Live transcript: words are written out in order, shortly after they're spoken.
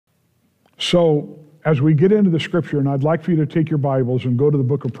So as we get into the scripture, and I'd like for you to take your Bibles and go to the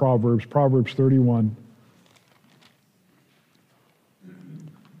book of Proverbs, Proverbs 31.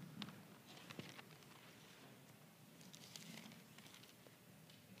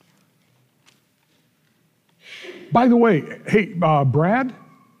 By the way, hey, Brad,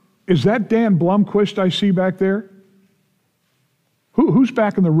 is that Dan Blumquist I see back there? Who's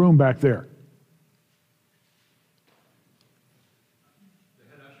back in the room back there? The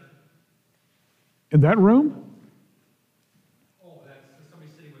head usher. In that room? Oh, that's somebody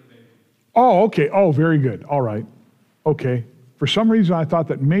sitting with a baby. Oh, okay. Oh, very good. All right. Okay. For some reason, I thought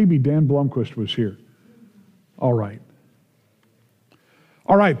that maybe Dan Blumquist was here. All right.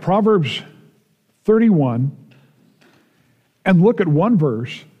 All right, Proverbs 31. And look at one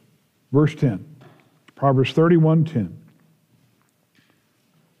verse, verse 10. Proverbs 31:10.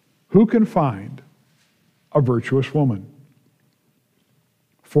 Who can find a virtuous woman?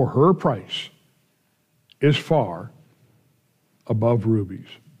 For her price is far above rubies.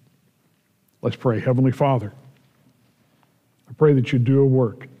 Let's pray. Heavenly Father, I pray that you do a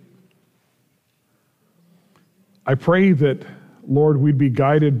work. I pray that, Lord, we'd be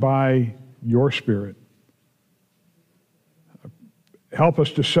guided by your Spirit. Help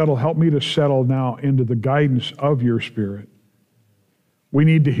us to settle, help me to settle now into the guidance of your Spirit. We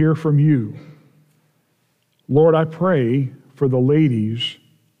need to hear from you. Lord, I pray for the ladies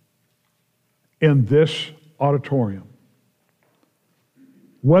in this auditorium.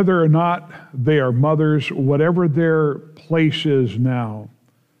 Whether or not they are mothers, whatever their place is now,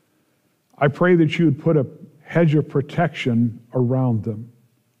 I pray that you would put a hedge of protection around them.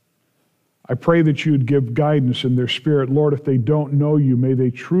 I pray that you would give guidance in their spirit. Lord, if they don't know you, may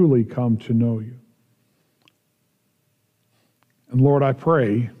they truly come to know you. And Lord, I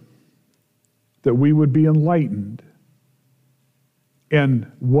pray that we would be enlightened in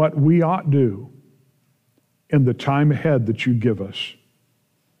what we ought do in the time ahead that you give us.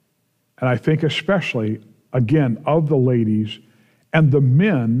 And I think especially, again, of the ladies and the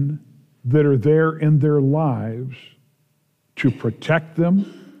men that are there in their lives to protect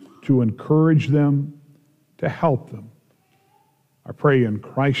them, to encourage them, to help them. I pray in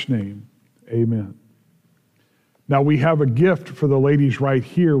Christ's name, amen. Now we have a gift for the ladies right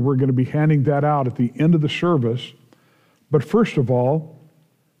here. We're going to be handing that out at the end of the service. But first of all,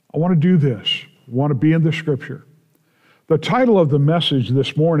 I want to do this. I want to be in the scripture. The title of the message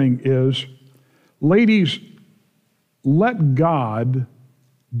this morning is, Ladies, Let God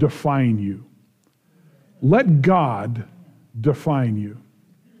Define You. Let God define you.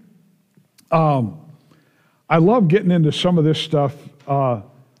 I love getting into some of this stuff.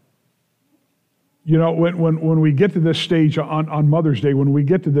 You know, when we get to this stage on Mother's Day, when we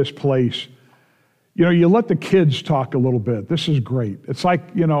get to this place, you know, you let the kids talk a little bit. This is great. It's like,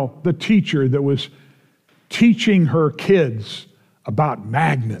 you know, the teacher that was teaching her kids about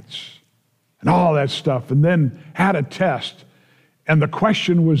magnets and all that stuff, and then had a test. And the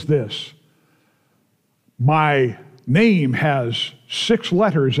question was this: my name has 6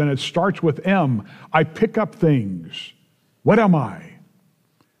 letters and it starts with M. I pick up things. What am I?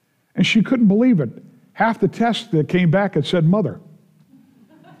 And she couldn't believe it. Half the test that came back, it said mother.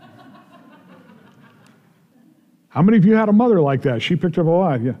 How many of you had a mother like that? She picked up a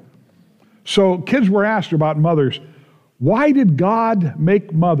lot, yeah. So kids were asked about mothers. Why did God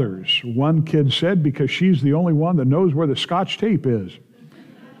make mothers? One kid said, because she's the only one that knows where the Scotch tape is.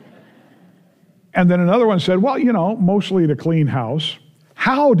 And then another one said, well, you know, mostly to clean house.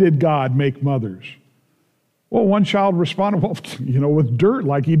 How did God make mothers? Well, one child responded, well, you know, with dirt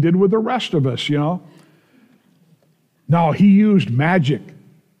like he did with the rest of us, you know. No, he used magic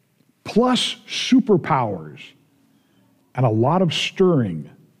plus superpowers and a lot of stirring.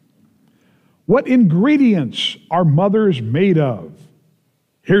 What ingredients are mothers made of?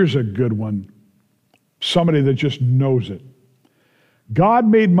 Here's a good one. Somebody that just knows it. God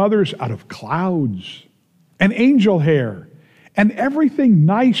made mothers out of clouds and angel hair and everything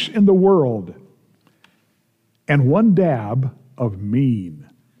nice in the world, and one dab of mean.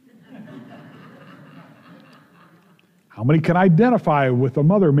 How many can identify with a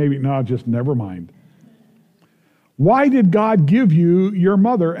mother? Maybe, no, just never mind. Why did God give you your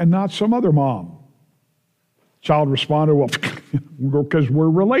mother and not some other mom? Child responded, well, because we're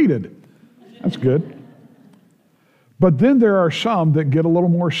related. That's good. But then there are some that get a little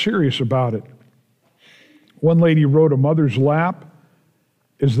more serious about it. One lady wrote, a mother's lap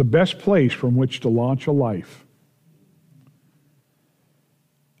is the best place from which to launch a life.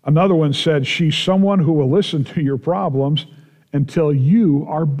 Another one said, she's someone who will listen to your problems until you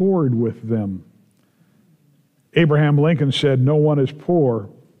are bored with them. Abraham Lincoln said, no one is poor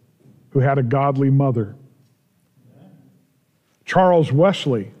who had a godly mother. Charles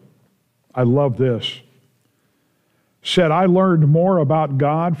Wesley, I love this, said, "I learned more about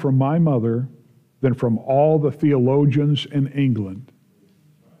God from my mother than from all the theologians in England."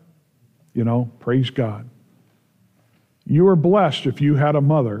 You know, praise God. You were blessed if you had a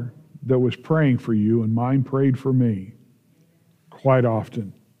mother that was praying for you, and mine prayed for me quite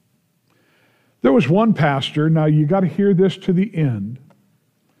often. There was one pastor, now you got to hear this to the end.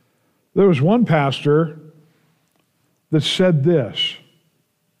 There was one pastor that said this.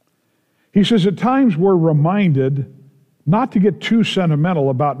 He says, "At times we're reminded not to get too sentimental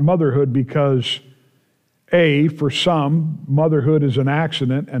about motherhood because, A, for some, motherhood is an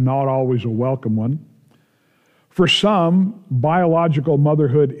accident and not always a welcome one. For some, biological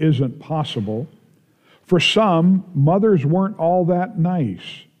motherhood isn't possible. For some, mothers weren't all that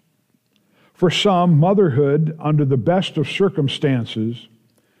nice. For some, motherhood, under the best of circumstances,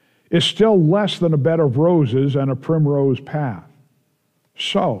 is still less than a bed of roses and a primrose path.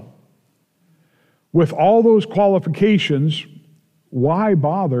 So, with all those qualifications, why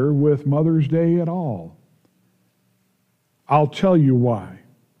bother with Mother's Day at all? I'll tell you why.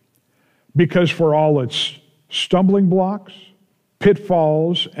 Because for all its stumbling blocks,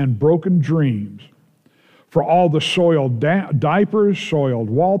 pitfalls, and broken dreams, for all the soiled diapers, soiled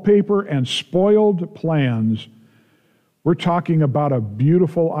wallpaper, and spoiled plans, we're talking about a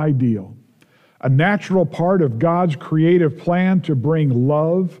beautiful ideal, a natural part of God's creative plan to bring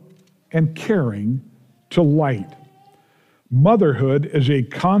love and caring to light. Motherhood is a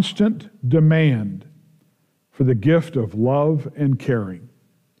constant demand for the gift of love and caring."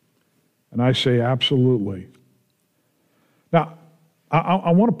 And I say absolutely. Now,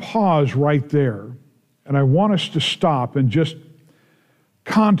 I want to pause right there, and I want us to stop and just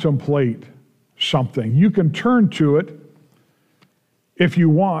contemplate something. You can turn to it if you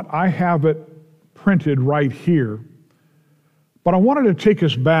want. I have it printed right here. But I wanted to take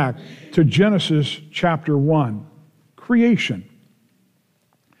us back to Genesis chapter 1, creation.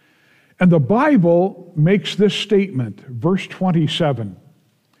 And the Bible makes this statement, verse 27.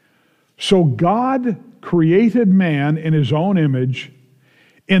 "So God created man in his own image.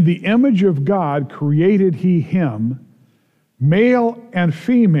 In the image of God created he him. Male and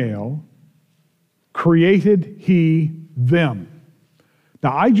female created he them."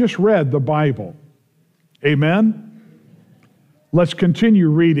 Now, I just read the Bible. Amen? Let's continue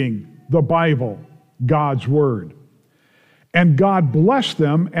reading the Bible, God's Word. "And God blessed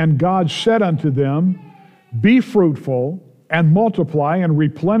them, and God said unto them, Be fruitful, and multiply, and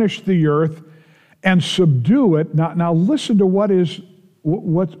replenish the earth, and subdue it." Now listen to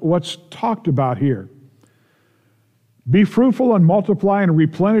what's talked about here. "Be fruitful, and multiply, and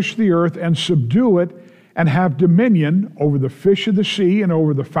replenish the earth, and subdue it, and have dominion over the fish of the sea, and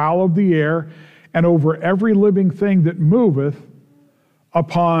over the fowl of the air, and over every living thing that moveth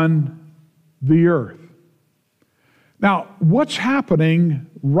upon the earth." Now, what's happening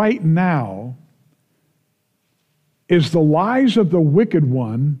right now is the lies of the wicked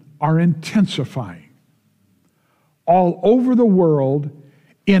one are intensifying all over the world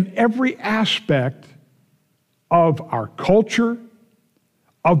in every aspect of our culture,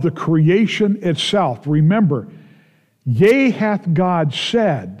 of the creation itself. Remember, "Yea, hath God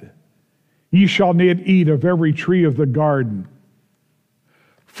said, Ye shall not eat of every tree of the garden."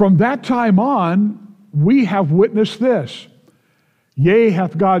 From that time on, we have witnessed this. "Yea,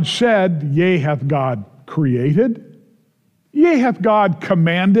 hath God said, yea, hath God created, yea, hath God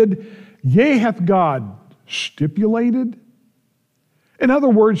commanded, yea, hath God stipulated." In other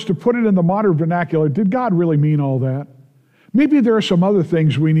words, to put it in the modern vernacular, did God really mean all that? Maybe there are some other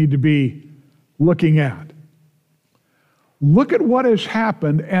things we need to be looking at. Look at what has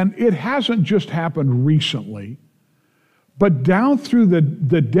happened, and it hasn't just happened recently, but down through the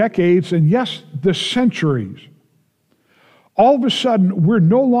decades, and yes, the centuries. All of a sudden, we're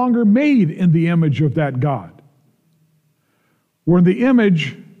no longer made in the image of that God. We're in the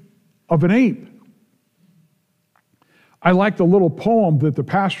image of an ape. I like the little poem that the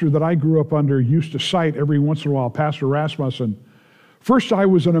pastor that I grew up under used to cite every once in a while, Pastor Rasmussen. "First I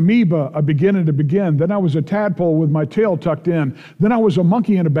was an amoeba, a beginning to begin. Then I was a tadpole with my tail tucked in. Then I was a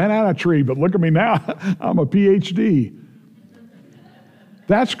monkey in a banana tree, but look at me now, I'm a PhD."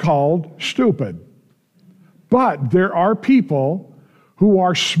 That's called stupid. But there are people who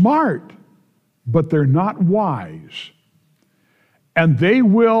are smart, but they're not wise. And they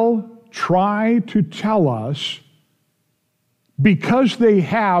will try to tell us, because they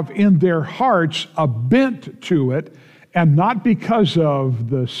have in their hearts a bent to it, and not because of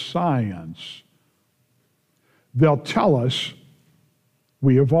the science, they'll tell us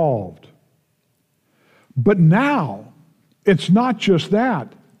we evolved. But now, it's not just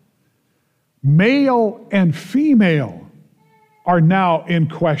that. Male and female are now in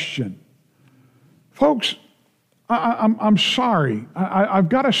question. Folks, I'm sorry. I've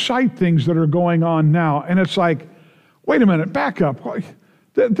got to cite things that are going on now, and it's like, wait a minute, back up.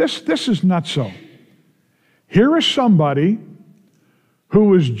 This is not so. Here is somebody who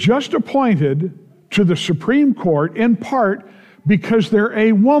was just appointed to the Supreme Court in part because they're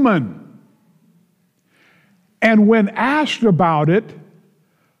a woman. And when asked about it,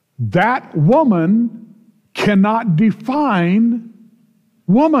 that woman cannot define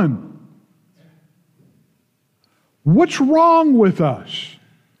woman. What's wrong with us?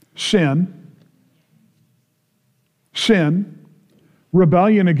 Sin,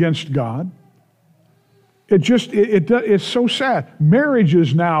 rebellion against God. It's so sad. Marriage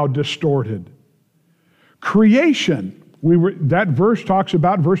is now distorted. Creation, that verse talks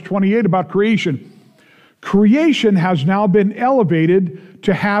about, verse 28, about creation. Creation has now been elevated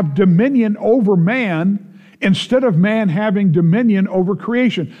to have dominion over man instead of man having dominion over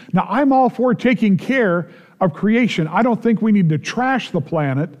creation. Now, I'm all for taking care of creation. I don't think we need to trash the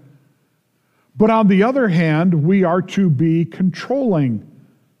planet. But on the other hand, we are to be controlling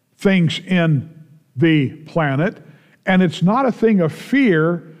things in the planet. And it's not a thing of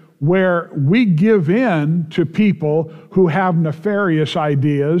fear where we give in to people who have nefarious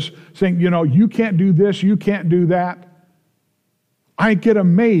ideas, saying, you can't do this, you can't do that. I get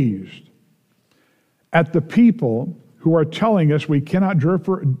amazed at the people who are telling us we cannot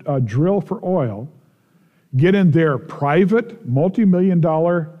drill for oil, get in their private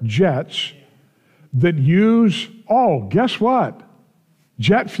multi-million-dollar jets that use, guess what?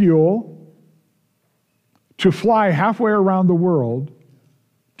 Jet fuel to fly halfway around the world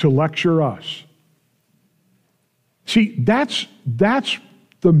to lecture us. See, that's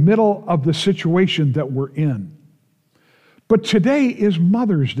the middle of the situation that we're in. But today is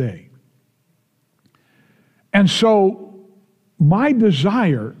Mother's Day. And so my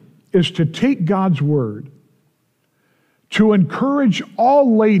desire is to take God's word to encourage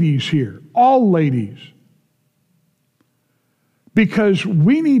all ladies here, all ladies, because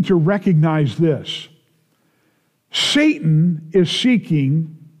we need to recognize this. Satan is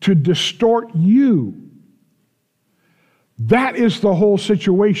seeking to distort you. That is the whole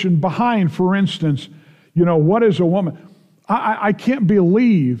situation behind, for instance, what is a woman? I can't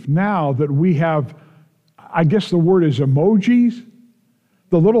believe now that we have, I guess the word is emojis,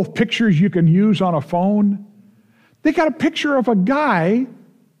 the little pictures you can use on a phone. They got a picture of a guy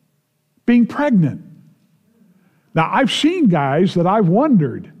being pregnant. Now, I've seen guys that I've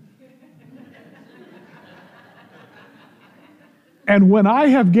wondered. And when I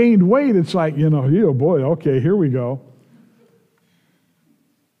have gained weight, it's like, boy, okay, here we go.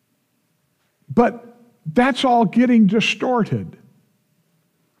 But that's all getting distorted.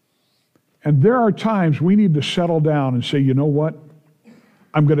 And there are times we need to settle down and say, you know what?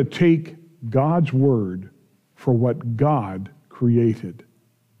 I'm going to take God's word for what God created.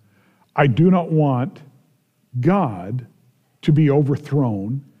 I do not want God to be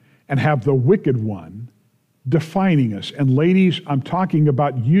overthrown and have the wicked one defining us. And ladies, I'm talking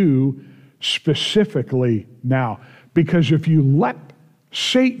about you specifically now, because if you let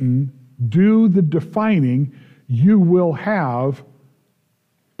Satan do the defining, you will have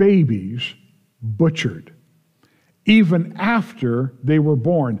babies butchered, even after they were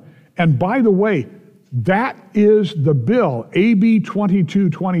born. And by the way, that is the bill, AB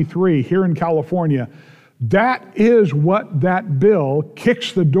 2223 here in California. That is what that bill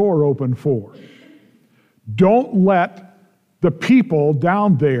kicks the door open for. Don't let the people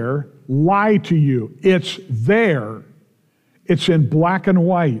down there lie to you. It's there. It's in black and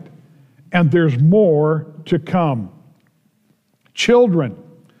white. And there's more to come. Children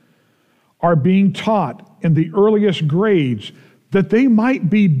are being taught in the earliest grades that they might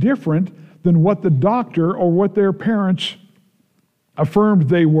be different than what the doctor or what their parents affirmed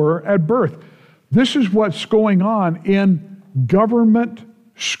they were at birth. This is what's going on in government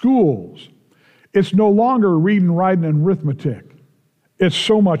schools. It's no longer reading, writing, and arithmetic. It's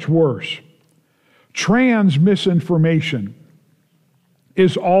so much worse. Trans misinformation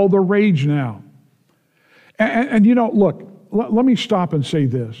is all the rage now. And look, let me stop and say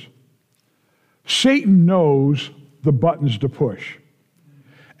this. Satan knows the buttons to push.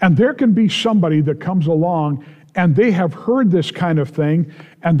 And there can be somebody that comes along and they have heard this kind of thing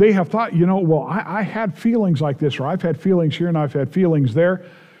and they have thought, I had feelings like this, or I've had feelings here and I've had feelings there.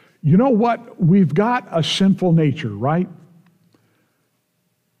 You know what? We've got a sinful nature, right?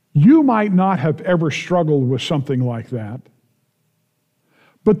 You might not have ever struggled with something like that.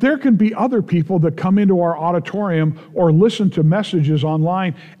 But there can be other people that come into our auditorium or listen to messages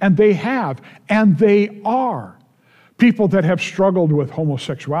online, and they have, and they are. People that have struggled with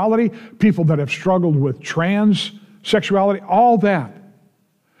homosexuality, people that have struggled with transsexuality, all that.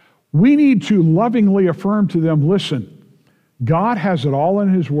 We need to lovingly affirm to them, listen, God has it all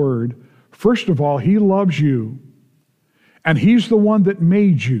in His Word. First of all, He loves you, and He's the one that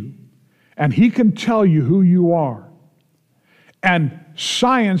made you, and He can tell you who you are. And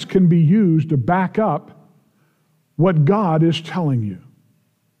science can be used to back up what God is telling you.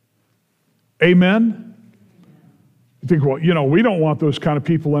 Amen? You think, well, we don't want those kind of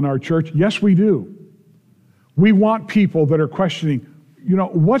people in our church. Yes, we do. We want people that are questioning,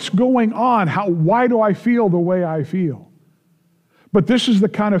 what's going on? Why do I feel the way I feel? But this is the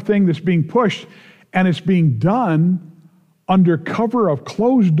kind of thing that's being pushed, and it's being done under cover of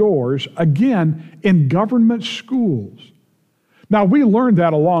closed doors, again, in government schools. Now, we learned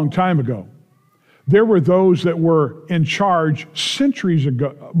that a long time ago. There were those that were in charge centuries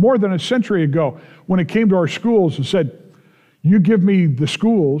ago, more than a century ago, when it came to our schools and said, you give me the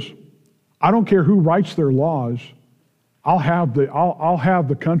schools, I don't care who writes their laws, I'll have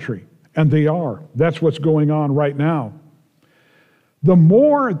the country. And they are. That's what's going on right now. The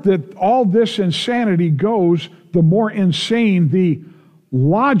more that all this insanity goes, the more insane the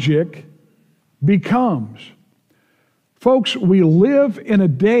logic becomes. Folks, we live in a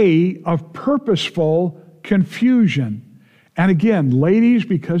day of purposeful confusion. And again, ladies,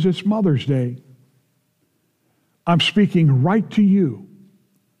 because it's Mother's Day, I'm speaking right to you.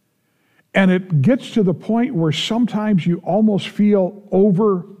 And it gets to the point where sometimes you almost feel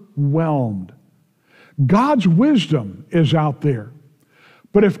overwhelmed. God's wisdom is out there.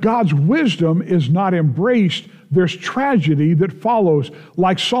 But if God's wisdom is not embraced, there's tragedy that follows.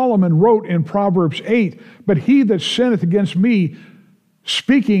 Like Solomon wrote in Proverbs 8, but he that sinneth against me,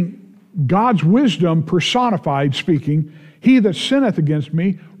 speaking God's wisdom personified speaking, he that sinneth against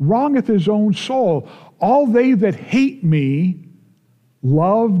me wrongeth his own soul. All they that hate me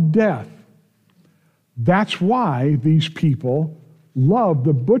love death. That's why these people love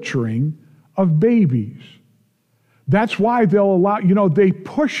the butchering of babies. That's why they'll allow, they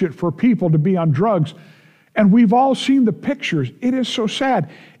push it for people to be on drugs. And we've all seen the pictures. It is so sad.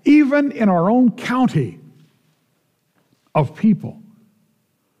 Even in our own county of people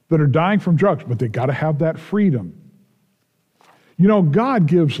that are dying from drugs, but they got to have that freedom. God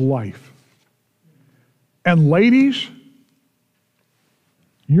gives life. And ladies,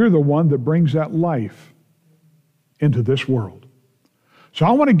 you're the one that brings that life into this world. So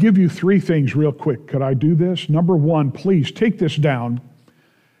I want to give you 3 things real quick. Could I do this? Number 1, please take this down.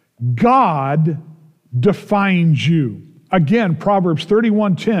 God defines you. Again, Proverbs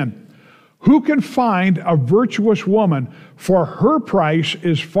 31:10. Who can find a virtuous woman? For her price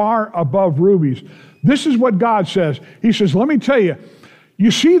is far above rubies. This is what God says. He says, let me tell you, you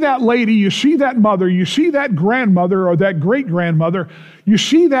see that lady, you see that mother, you see that grandmother or that great-grandmother, you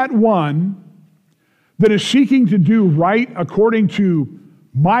see that one that is seeking to do right according to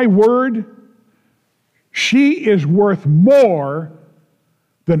my word, she is worth more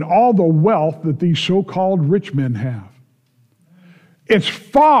than all the wealth that these so-called rich men have. It's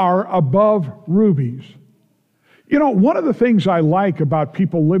far above rubies. One of the things I like about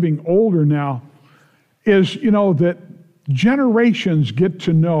people living older now is, that generations get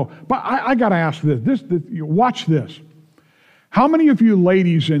to know. But I got to ask this. Watch this. How many of you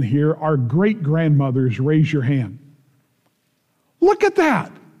ladies in here are great-grandmothers? Raise your hand. Look at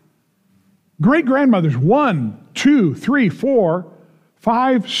that. Great-grandmothers, 1, 2, 3, 4,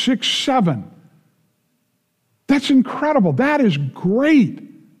 5, 6, 7. That's incredible. That is great.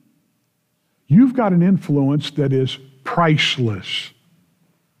 You've got an influence that is priceless.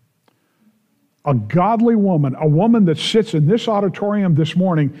 A godly woman, a woman that sits in this auditorium this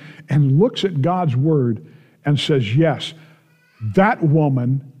morning and looks at God's word and says, yes, that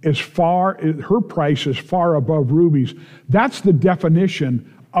woman her price is far above rubies. That's the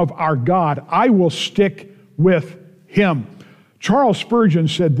definition of our God. I will stick with Him. Charles Spurgeon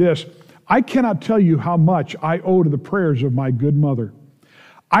said this, I cannot tell you how much I owe to the prayers of my good mother.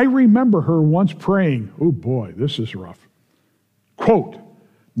 I remember her once praying, oh boy, this is rough. Quote,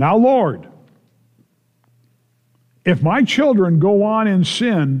 now Lord, if my children go on in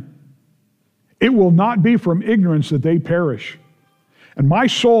sin, it will not be from ignorance that they perish. And my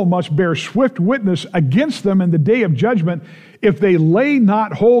soul must bear swift witness against them in the day of judgment if they lay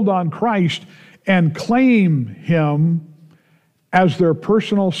not hold on Christ and claim Him as their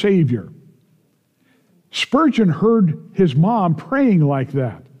personal Savior. Spurgeon heard his mom praying like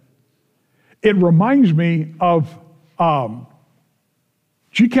that. It reminds me of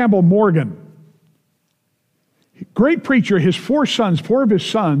G. Campbell Morgan, great preacher. His four of his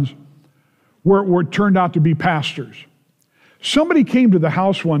sons were turned out to be pastors. Somebody came to the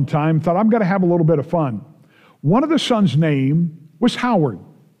house one time, thought, I'm going to have a little bit of fun. One of the sons' name was Howard.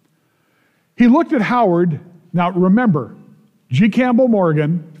 He looked at Howard. Now remember, G. Campbell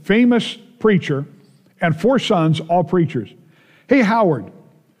Morgan, famous preacher, and four sons, all preachers. Hey, Howard,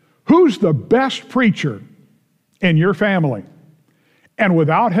 who's the best preacher in your family? And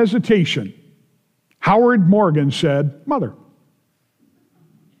without hesitation, Howard Morgan said, Mother.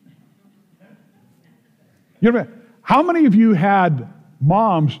 You know, how many of you had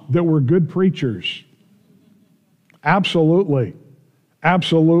moms that were good preachers? Absolutely.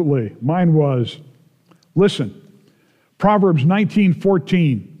 Absolutely. Mine was. Listen, Proverbs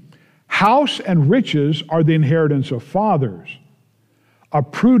 19:14. House and riches are the inheritance of fathers. A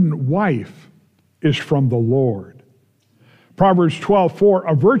prudent wife is from the Lord. Proverbs 12:4.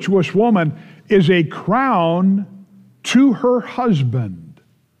 A virtuous woman is a crown to her husband.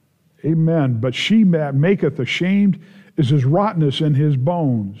 Amen. But she that maketh ashamed is his rottenness in his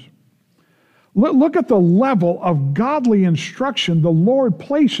bones. Look at the level of godly instruction the Lord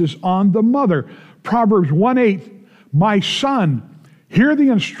places on the mother. Proverbs 1:8, my son, hear the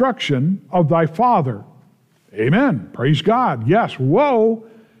instruction of thy father. Amen. Praise God. Yes. Whoa.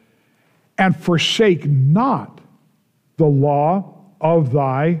 And forsake not the law of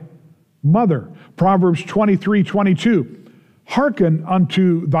thy mother. Proverbs 23:22, hearken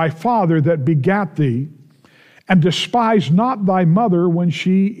unto thy father that begat thee, and despise not thy mother when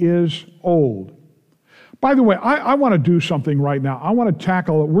she is old. By the way, I want to do something right now. I want to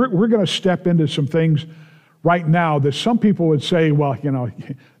tackle, we're going to step into some things right now that some people would say, well, you know,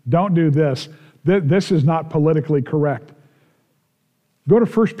 don't do this. This is not politically correct. Go to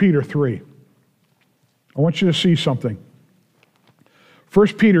 1 Peter 3. I want you to see something. 1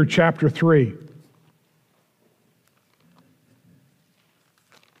 Peter chapter 3.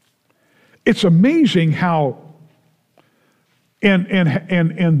 It's amazing how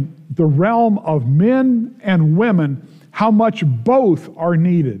in the realm of men and women, how much both are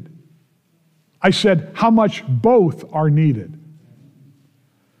needed. I said, how much both are needed.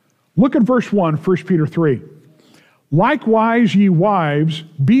 Look at verse 1, 1 Peter 3. Likewise, ye wives,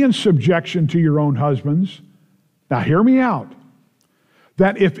 be in subjection to your own husbands. Now hear me out.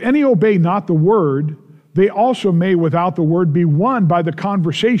 That if any obey not the word, they also may without the word be won by the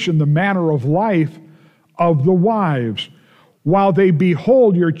conversation, the manner of life of the wives, while they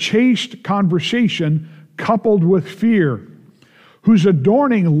behold your chaste conversation coupled with fear, whose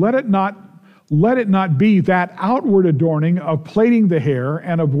adorning let it not be that outward adorning of plaiting the hair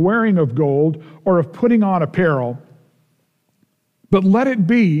and of wearing of gold or of putting on apparel, but let it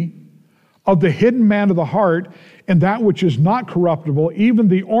be of the hidden man of the heart and that which is not corruptible, even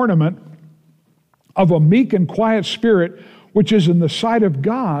the ornament of a meek and quiet spirit, which is in the sight of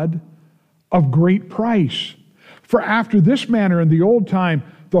God of great price. For after this manner in the old time,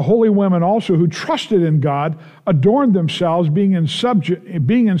 the holy women also who trusted in God adorned themselves, being in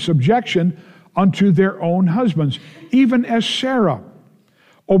subjection unto their own husbands, even as Sarah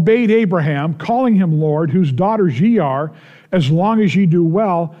obeyed Abraham, calling him Lord, whose daughters ye are, as long as ye do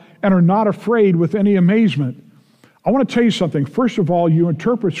well, and are not afraid with any amazement. I want to tell you something. First of all, you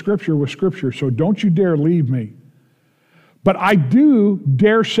interpret Scripture with Scripture, so don't you dare leave me. But I do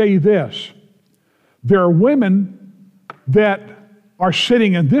dare say this. There are women that are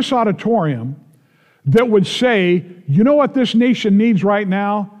sitting in this auditorium that would say, you know what this nation needs right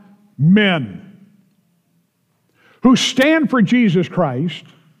now? Men who stand for Jesus Christ,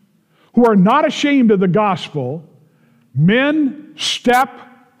 who are not ashamed of the gospel. Men, step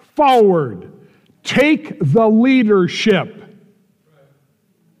forward. Take the leadership.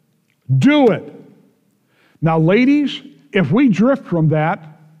 Do it. Now, ladies, if we drift from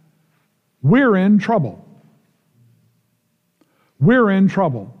that, we're in trouble. We're in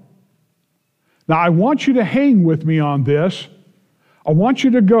trouble. Now, I want you to hang with me on this. I want you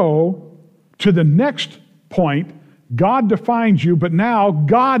to go to the next point. God defines you, but now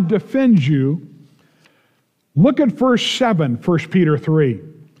God defends you. Look at verse 7, 1 Peter 3.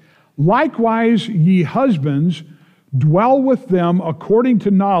 Likewise, ye husbands, dwell with them according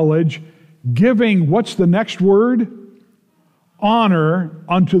to knowledge, giving, what's the next word? Honor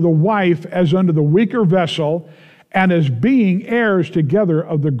unto the wife as unto the weaker vessel, and as being heirs together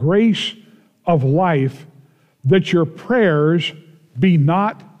of the grace of life, that your prayers be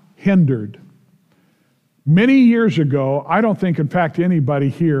not hindered. Many years ago, I don't think, in fact, anybody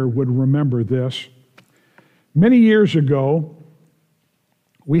here would remember this. Many years ago,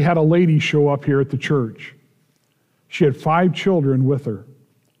 we had a lady show up here at the church. She had 5 children with her.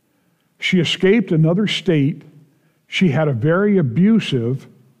 She escaped another state. She had a very abusive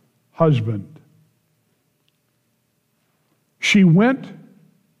husband. She went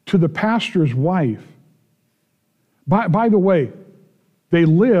to the pastor's wife. By the way, they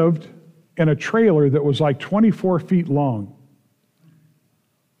lived in a trailer that was like 24 feet long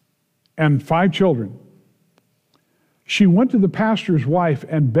and 5 children. She went to the pastor's wife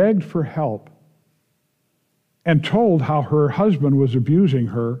and begged for help and told how her husband was abusing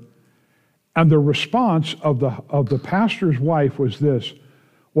her. And the response of the pastor's wife was this: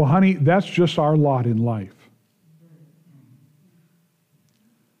 well, honey, that's just our lot in life.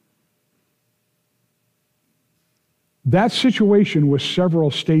 That situation was several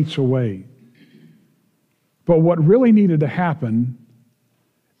states away. But what really needed to happen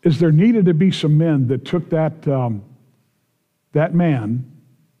is there needed to be some men that took that man,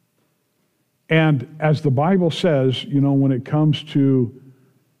 and as the Bible says, when it comes to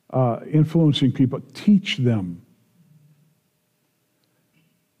influencing people, teach them.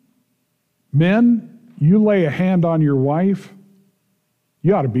 Men, you lay a hand on your wife,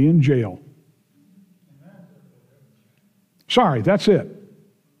 you ought to be in jail. Sorry, that's it.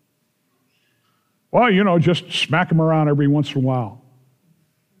 Well, just smack them around every once in a while.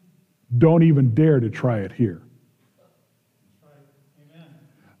 Don't even dare to try it here.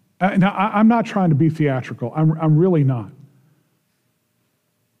 Now, I'm not trying to be theatrical. I'm really not.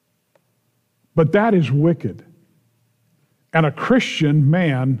 But that is wicked. And a Christian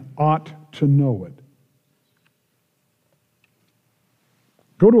man ought to know it.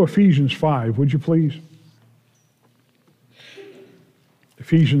 Go to Ephesians 5, would you please?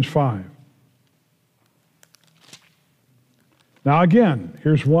 Ephesians 5. Now again,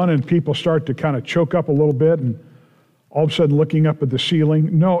 here's one, and people start to kind of choke up a little bit and all of a sudden looking up at the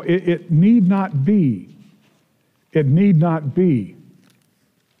ceiling. No, it need not be. It need not be.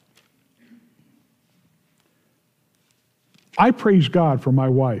 I praise God for my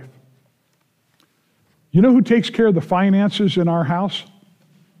wife. You know who takes care of the finances in our house?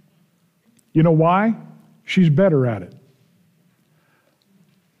 You know why? She's better at it.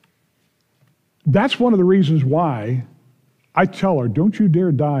 That's one of the reasons why I tell her, don't you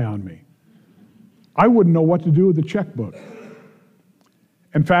dare die on me. I wouldn't know what to do with the checkbook.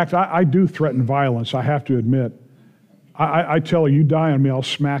 In fact, I do threaten violence, I have to admit. I tell her, you die on me, I'll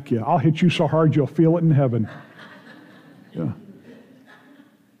smack you. I'll hit you so hard you'll feel it in heaven. Yeah.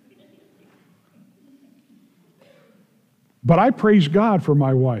 But I praise God for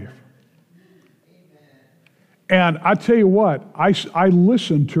my wife. And I tell you what, I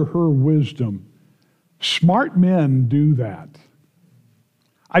listen to her wisdom. Smart men do that.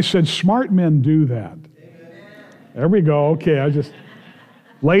 I said smart men do that. There we go. Okay,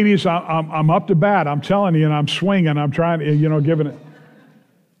 ladies, I'm up to bat. I'm telling you, and I'm swinging. I'm trying to, giving it.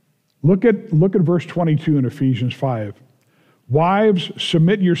 Look at verse 22 in Ephesians 5. Wives,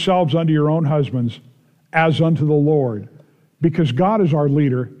 submit yourselves unto your own husbands as unto the Lord, because God is our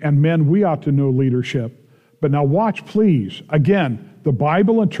leader, and men, we ought to know leadership. But now watch, please. Again, the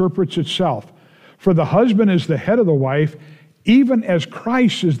Bible interprets itself. For the husband is the head of the wife, even as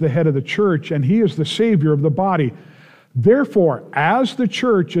Christ is the head of the church, and he is the Savior of the body. Therefore, as the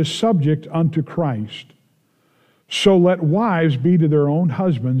church is subject unto Christ, so let wives be to their own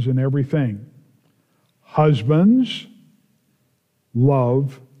husbands in everything. Husbands,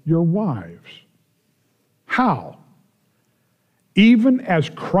 love your wives. How? Even as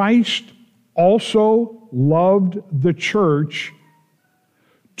Christ also loved the church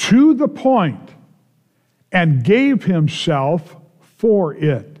to the point and gave himself for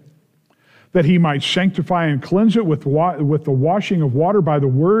it, that he might sanctify and cleanse it with the washing of water by the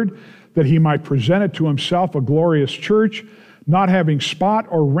word, that he might present it to himself a glorious church, not having spot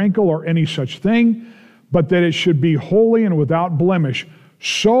or wrinkle or any such thing, but that it should be holy and without blemish.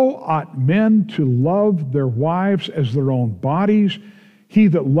 So ought men to love their wives as their own bodies. He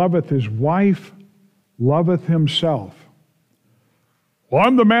that loveth his wife loveth himself. Well,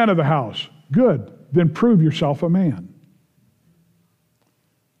 I'm the man of the house. Good. Then prove yourself a man.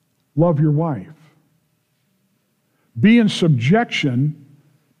 Love your wife. Be in subjection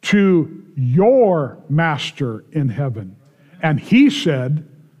to your master in heaven. And he said,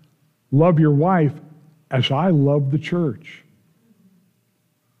 love your wife as I love the church.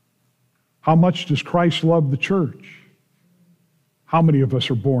 How much does Christ love the church? How many of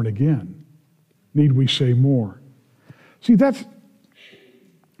us are born again? Need we say more? See, that's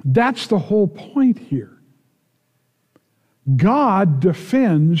the whole point here. God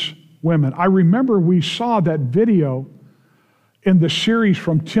defends women. I remember we saw that video in the series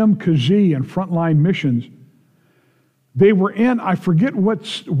from Tim Kazee and Frontline Missions. They were in, I forget what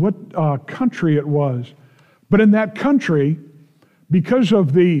country it was, but in that country, because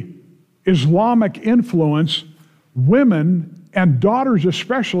of the Islamic influence, women and daughters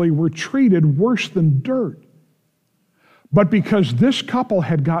especially were treated worse than dirt. But because this couple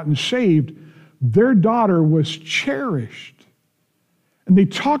had gotten saved, their daughter was cherished. And they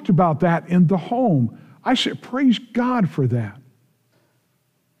talked about that in the home. I said, praise God for that.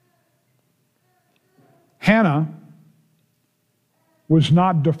 Hannah was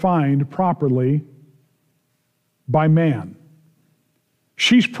not defined properly by man.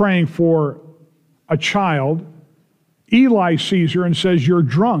 She's praying for a child. Eli sees her and says, "You're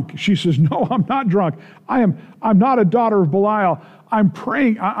drunk." She says, "No, I'm not drunk. I'm not a daughter of Belial. I'm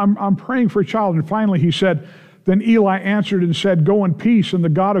praying for a child." And finally he said, then Eli answered and said, "Go in peace, and the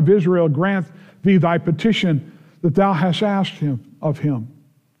God of Israel grant thee thy petition that thou hast asked of him."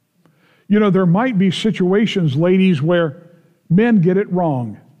 You know, there might be situations, ladies, where men get it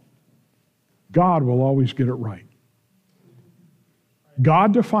wrong. God will always get it right.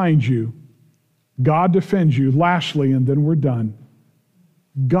 God defines you. God defends you. Lastly, and then we're done,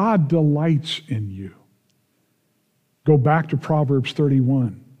 God delights in you. Go back to Proverbs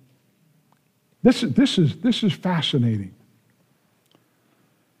 31. This is fascinating.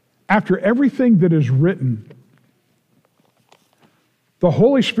 After everything that is written, the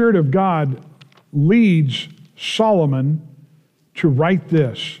Holy Spirit of God leads Solomon to write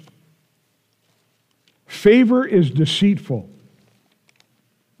this: favor is deceitful.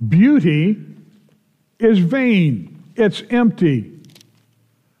 Beauty is vain. It's empty.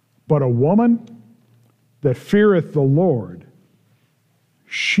 But a woman that feareth the Lord,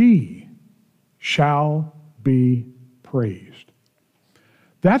 she shall be praised.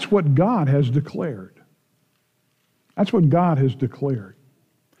 That's what God has declared. That's what God has declared.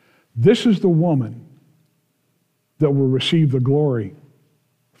 This is the woman that will receive the glory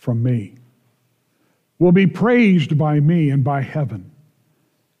from me, will be praised by me and by heaven.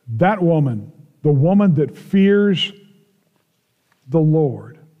 That woman, the woman that fears the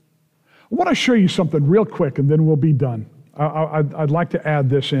Lord. I want to show you something real quick and then we'll be done. I'd like to add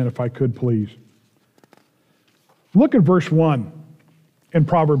this in if I could, please. Look at verse 1 in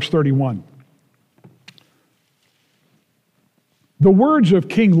Proverbs 31. The words of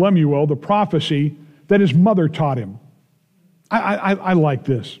King Lemuel, the prophecy that his mother taught him. I like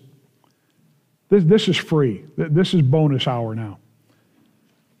this. This is free. This is bonus hour now.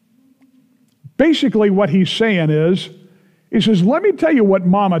 Basically what he's saying is, he says, let me tell you what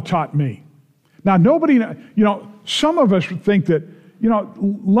Mama taught me. Now nobody, some of us think that,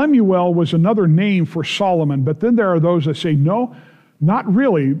 Lemuel was another name for Solomon, but then there are those that say, no, not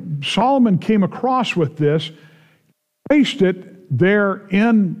really. Solomon came across with this, placed it there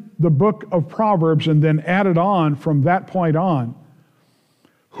in the book of Proverbs, and then added on from that point on.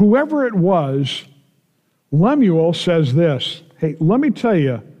 Whoever it was, Lemuel says this: hey, let me tell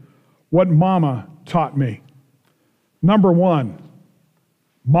you what Mama taught me. Number one,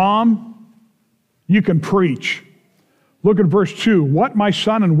 Mom, you can preach. Look at verse 2. What my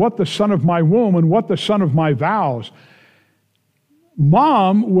son, and what the son of my womb, and what the son of my vows.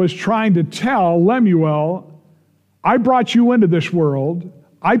 Mom was trying to tell Lemuel, I brought you into this world.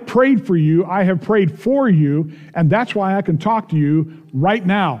 I prayed for you. I have prayed for you. And that's why I can talk to you right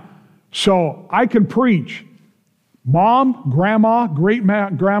now. So I can preach. Mom, grandma,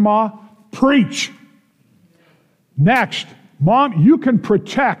 great-grandma, preach. Next, Mom, you can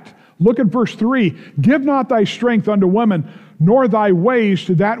protect. Look at verse 3. Give not thy strength unto women, nor thy ways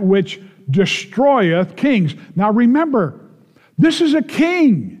to that which destroyeth kings. Now remember, this is a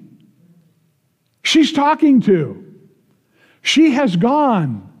king she's talking to. She has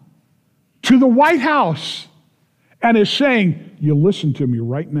gone to the White House and is saying, you listen to me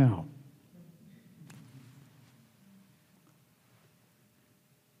right now.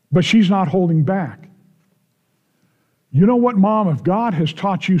 But she's not holding back. You know what, Mom? If God has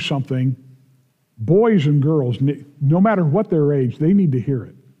taught you something, boys and girls, no matter what their age, they need to hear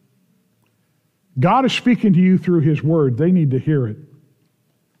it. God is speaking to you through His Word. They need to hear it.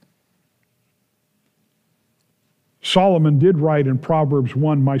 Solomon did write in Proverbs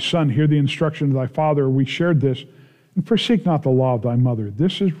 1, my son, hear the instruction of thy father. We shared this. And forsake not the law of thy mother.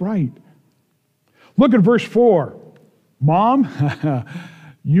 This is right. Look at verse 4. Mom,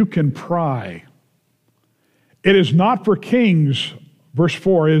 you can pry. It is not for kings, verse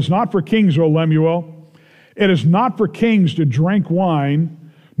 4, it is not for kings, O Lemuel. It is not for kings to drink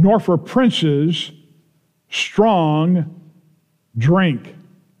wine, nor for princes strong drink.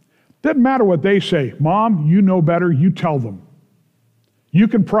 Doesn't matter what they say. Mom, you know better. You tell them. You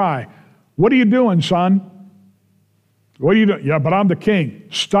can pry. What are you doing, son? What are you doing? Yeah, but I'm the king.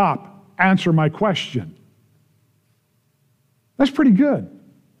 Stop. Answer my question. That's pretty good.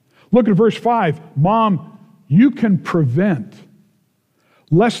 Look at verse 5. Mom, you can prevent,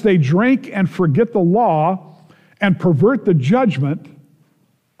 lest they drink and forget the law and pervert the judgment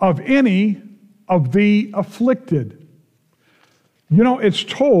of any of the afflicted. You know, it's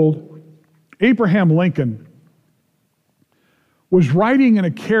told Abraham Lincoln was riding in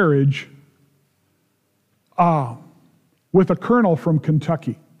a carriage with a colonel from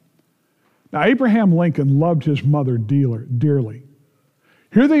Kentucky. Now, Abraham Lincoln loved his mother dearly.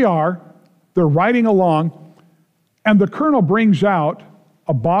 Here they are, they're riding along, and the colonel brings out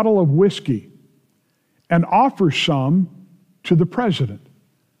a bottle of whiskey and offers some to the president.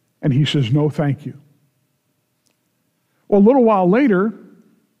 And he says, no, thank you. Well, a little while later,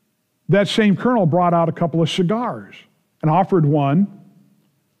 that same colonel brought out a couple of cigars and offered one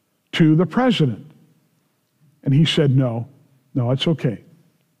to the president. And he said, no, it's okay.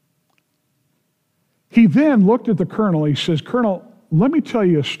 He then looked at the colonel. He says, Colonel, let me tell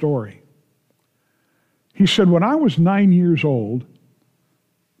you a story. He said, when I was 9 years old,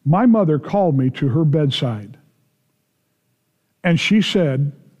 my mother called me to her bedside. And she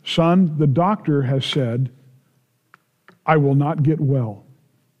said, son, the doctor has said, I will not get well.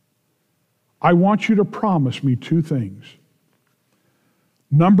 I want you to promise me two things.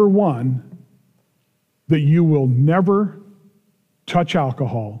 Number one, that you will never touch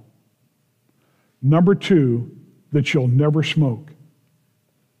alcohol. Number two, that you'll never smoke.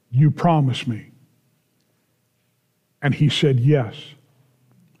 You promise me. And he said, yes.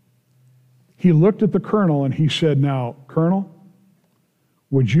 He looked at the colonel and he said, now, Colonel,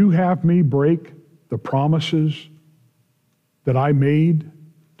 would you have me break the promises that I made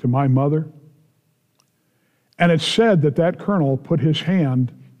to my mother? And it said that that colonel put his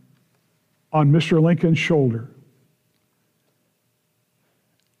hand on Mr. Lincoln's shoulder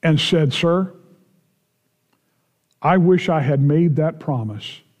and said, sir, I wish I had made that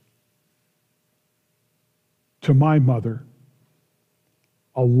promise to my mother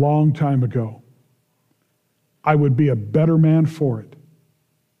a long time ago. I would be a better man for it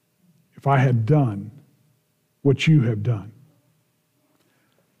if I had done what you have done.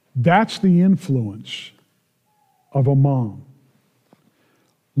 That's the influence of a mom.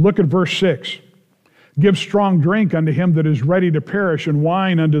 Look at verse 6. Give strong drink unto him that is ready to perish, and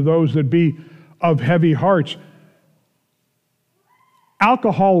wine unto those that be of heavy hearts.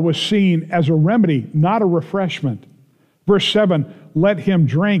 Alcohol was seen as a remedy, not a refreshment. Verse 7, let him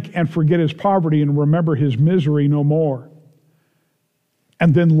drink and forget his poverty and remember his misery no more.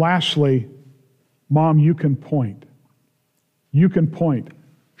 And then lastly, Mom, you can point. You can point.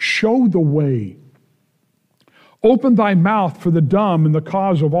 Show the way. Open thy mouth for the dumb and the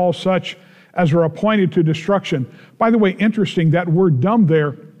cause of all such as are appointed to destruction. By the way, interesting, that word dumb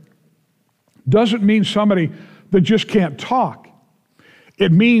there doesn't mean somebody that just can't talk.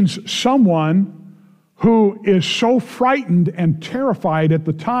 It means someone who is so frightened and terrified at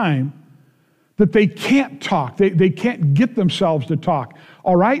the time that they can't talk. They can't get themselves to talk.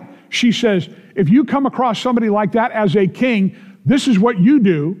 All right? She says, if you come across somebody like that as a king, this is what you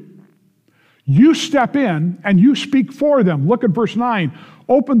do. You step in and you speak for them. Look at verse 9.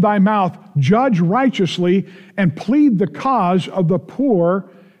 Open thy mouth, judge righteously, and plead the cause of the poor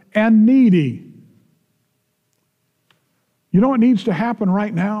and needy. You know what needs to happen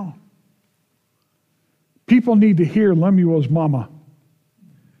right now? People need to hear Lemuel's mama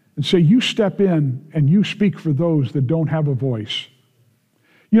and say, you step in and you speak for those that don't have a voice.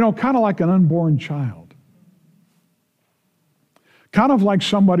 You know, kind of like an unborn child. Kind of like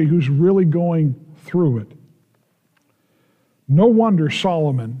somebody who's really going through it. No wonder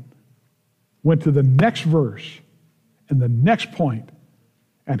Solomon went to the next verse and the next point,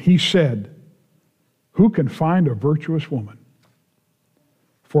 and he said, who can find a virtuous woman?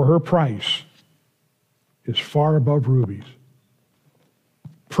 For her price is far above rubies.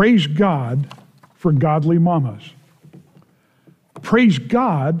 Praise God for godly mamas. Praise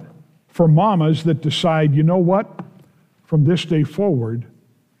God for mamas that decide, you know what? From this day forward,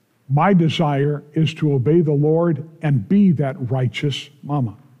 my desire is to obey the Lord and be that righteous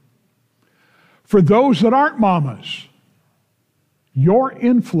mama. For those that aren't mamas, your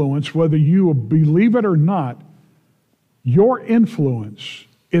influence, whether you believe it or not, your influence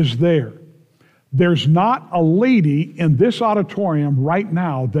is there. There's not a lady in this auditorium right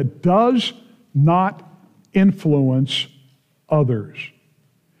now that does not influence others.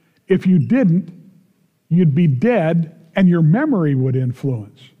 If you didn't, you'd be dead and your memory would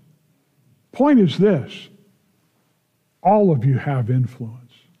influence. Point is this, all of you have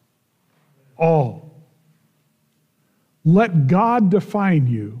influence. All. Let God define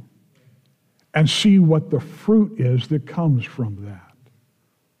you and see what the fruit is that comes from that.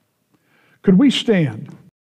 Could we stand?